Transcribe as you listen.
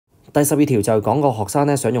第12條就講個學生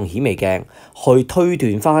咧想用顯微鏡去推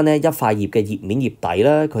斷翻呢一塊葉嘅葉面葉底咧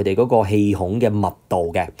佢哋嗰個氣孔嘅密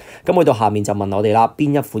度嘅。咁去到下面就問我哋啦，邊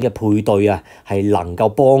一款嘅配對啊係能夠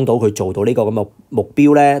幫到佢做到呢個咁嘅目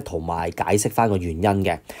標咧，同埋解釋翻個原因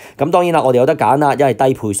嘅。咁當然啦，我哋有得揀啦，一係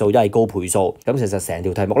低倍數，一係高倍數。咁其實成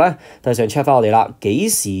條題目咧都係想 check 翻我哋啦，幾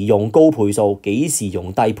時用高倍數，幾時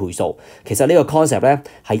用低倍數。其實呢個 concept 咧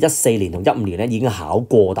係14年同15年咧已經考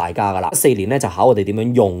過大家噶啦。14年咧就考我哋點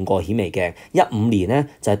樣用個顯微鏡，15年咧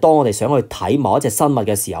就係當我哋想去睇某一隻生物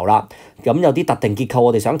嘅時候啦。咁有啲特定結構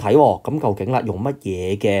我哋想睇喎，咁究竟啦用乜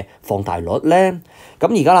嘢嘅放大率咧？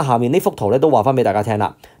咁而家啦下面呢幅圖咧都話翻俾大家聽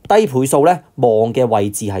啦。低倍數咧望嘅位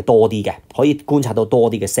置係多啲嘅，可以觀察到多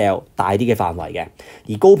啲嘅 cell， 大啲嘅範圍嘅。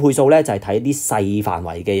而高倍數咧就係睇啲細範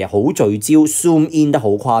圍嘅嘢，好聚焦 zoom in 得好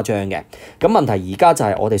誇張嘅。咁問題而家就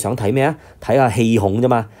係我哋想睇咩啊？睇下氣孔啫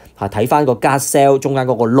嘛，係睇翻個 gas cell 中間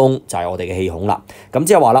嗰個窿就係我哋嘅氣孔啦。咁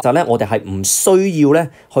即係話啦，就咧我哋係唔需要咧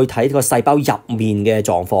去睇個細胞入面嘅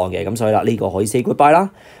狀況嘅。咁所以啦，呢個可以 say goodbye 啦。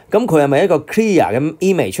咁佢係咪一個 clear 嘅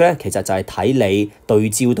image 咧？其實就係睇你對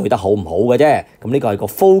焦對得好唔好嘅啫。咁呢個係個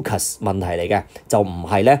focus 問題嚟嘅，就唔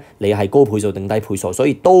係咧你係高倍數定低倍數，所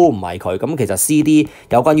以都唔係佢。咁其實 CD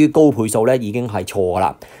有關於高倍數咧已經係錯噶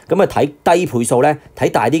啦。咁啊睇低倍數咧，睇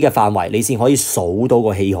大啲嘅範圍，你先可以數到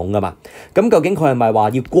個氣孔噶嘛。咁究竟佢係咪話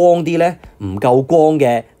要光啲咧？唔夠光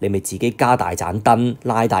嘅，你咪自己加大盞燈，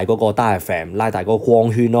拉大嗰個 diaphragm， 拉大嗰個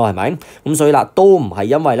光圈咯，係咪？咁所以啦，都唔係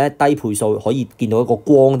因為咧低倍數可以見到一個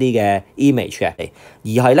光啲嘅 image 嘅，而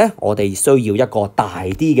係咧我哋需要一個大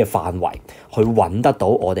啲嘅範圍去揾得到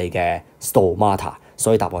我哋嘅 stomata，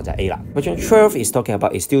 所以答案就係 A 啦。Question 12 is talking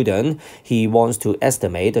about a student. He wants to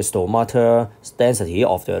estimate the stomata density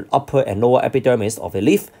of the upper and lower epidermis of a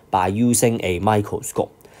leaf by using a microscope.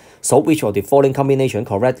 So which of the following combination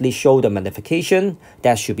correctly show the magnification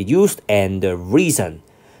that should be used and the reason?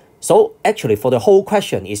 So actually for the whole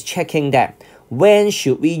question is checking that when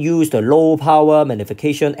should we use the low power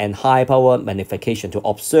magnification and high power magnification to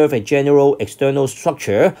observe a general external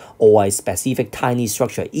structure or a specific tiny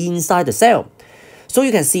structure inside the cell? So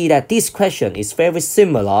you can see that this question is very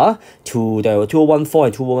similar to the 2014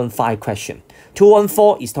 and 2015 question.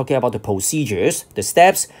 2014 is talking about the procedures, the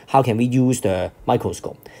steps, how can we use the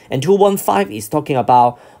microscope. And 2015 is talking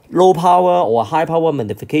about low power or high power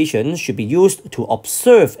magnification should be used to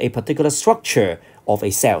observe a particular structure of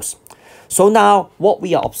a cells. So now what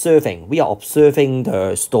we are observing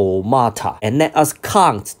the stomata, and let us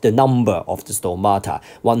count the number of the stomata,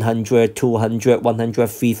 100, 200,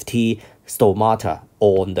 150 stomata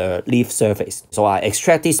on the leaf surface. So I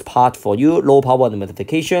extract this part for you, low power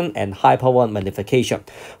magnification and high power magnification.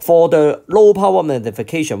 For the low power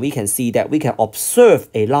magnification, we can see that we can observe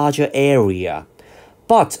a larger area.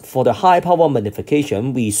 But for the high power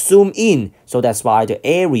magnification, we zoom in, so that's why the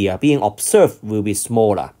area being observed will be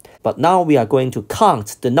smaller. But now we are going to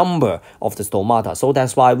count the number of the stomata, so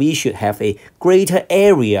that's why we should have a greater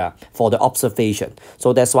area for the observation.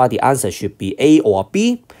 So that's why the answer should be A or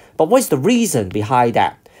B. But what's the reason behind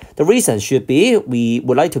that? The reason should be we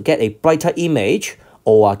would like to get a brighter image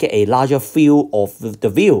or get a larger field of the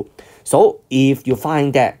view. So if you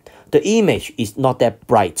find that the image is not that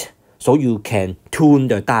bright, so you can tune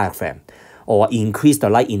the diaphragm or increase the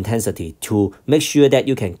light intensity to make sure that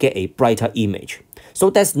you can get a brighter image. So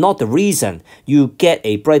that's not the reason you get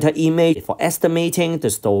a brighter image for estimating the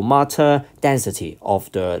stomata density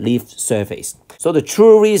of the leaf surface. So the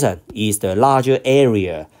true reason is the larger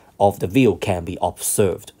area of the view can be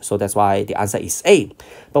observed. So that's why the answer is A.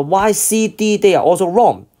 But why C, D, they are also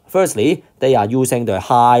wrong? Firstly, they are using the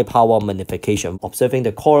high power magnification, observing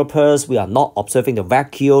the corpus. We are not observing the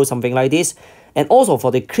vacuole, something like this. And also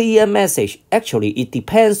for the clear message, actually it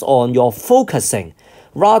depends on your focusing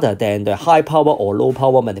rather than the high power or low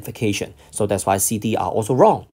power magnification. So that's why C, D are also wrong.